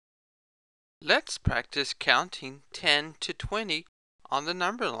Let's practice counting 10 to 20 on the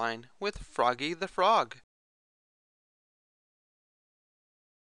number line with Froggy the Frog.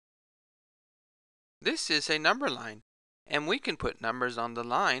 This is a number line, and we can put numbers on the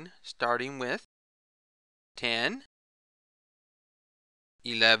line starting with 10,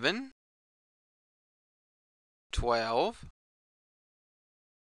 11, 12,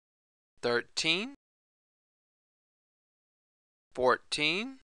 13,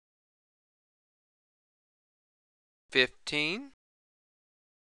 14, 15,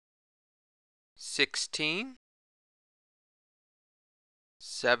 16,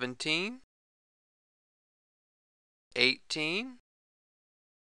 17, 18,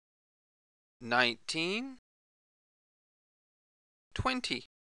 19, 20.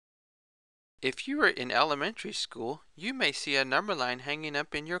 If you are in elementary school, you may see a number line hanging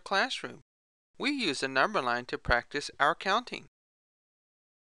up in your classroom. We use a number line to practice our counting.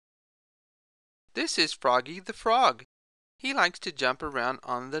 This is Froggy the Frog. He likes to jump around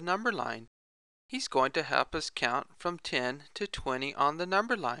on the number line. He's going to help us count from 10 to 20 on the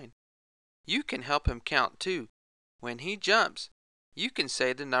number line. You can help him count too. When he jumps, you can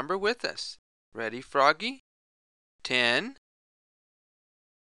say the number with us. Ready, Froggy? 10,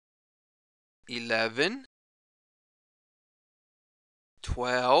 11,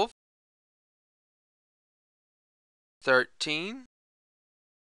 12, 13,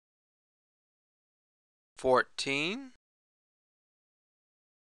 14,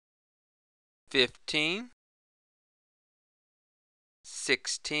 15,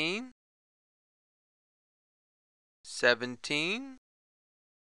 16, 17,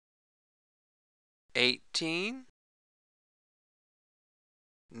 18,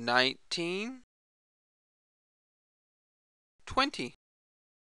 19, 20.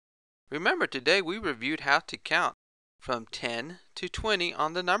 Remember, today we reviewed how to count from 10 to 20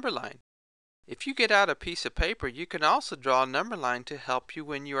 on the number line. If you get out a piece of paper, you can also draw a number line to help you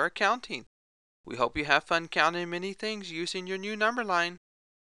when you are counting. We hope you have fun counting many things using your new number line.